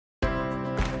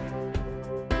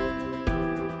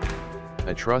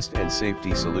a trust and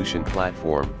safety solution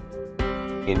platform.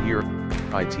 In here,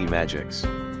 IT Magics.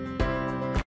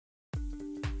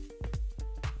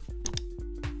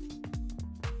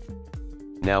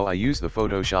 Now I use the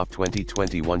Photoshop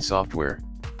 2021 software.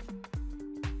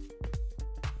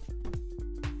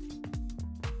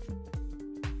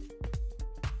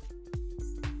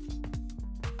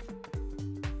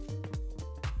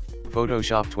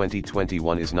 Photoshop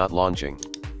 2021 is not launching.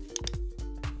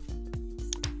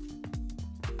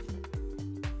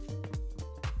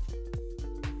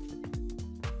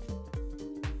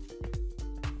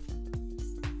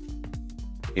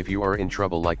 If you are in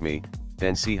trouble like me,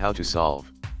 then see how to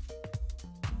solve.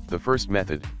 The first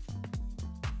method.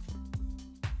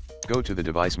 Go to the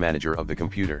device manager of the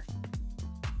computer.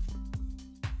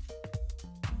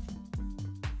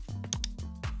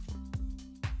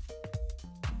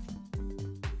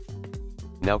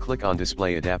 Now click on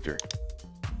Display Adapter.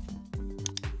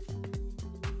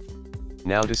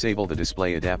 Now disable the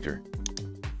display adapter.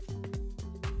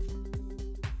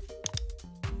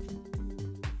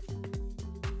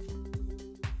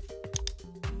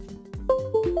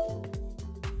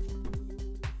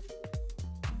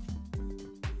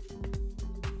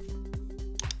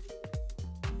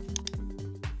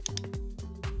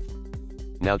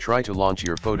 Now try to launch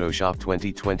your Photoshop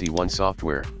 2021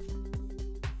 software.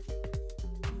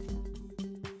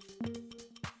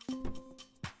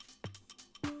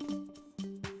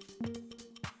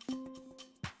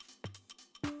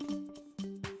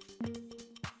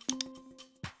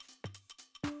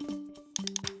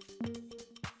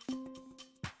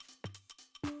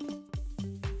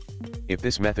 If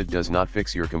this method does not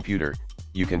fix your computer,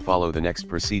 you can follow the next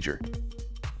procedure.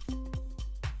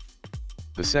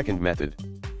 The second method.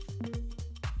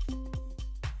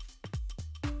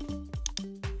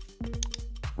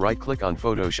 Right-click on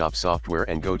Photoshop software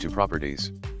and go to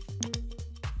Properties.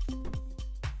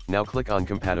 Now click on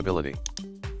Compatibility.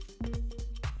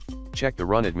 Check the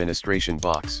Run Administration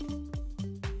box.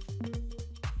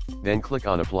 Then click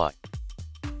on Apply.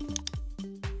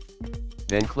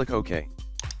 Then click OK.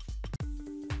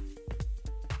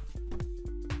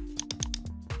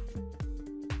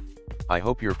 I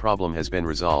hope your problem has been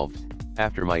resolved,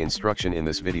 after my instruction in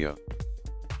this video.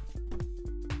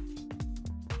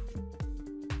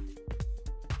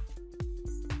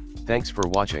 Thanks for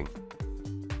watching.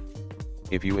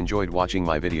 If you enjoyed watching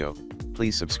my video,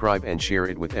 please subscribe and share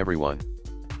it with everyone.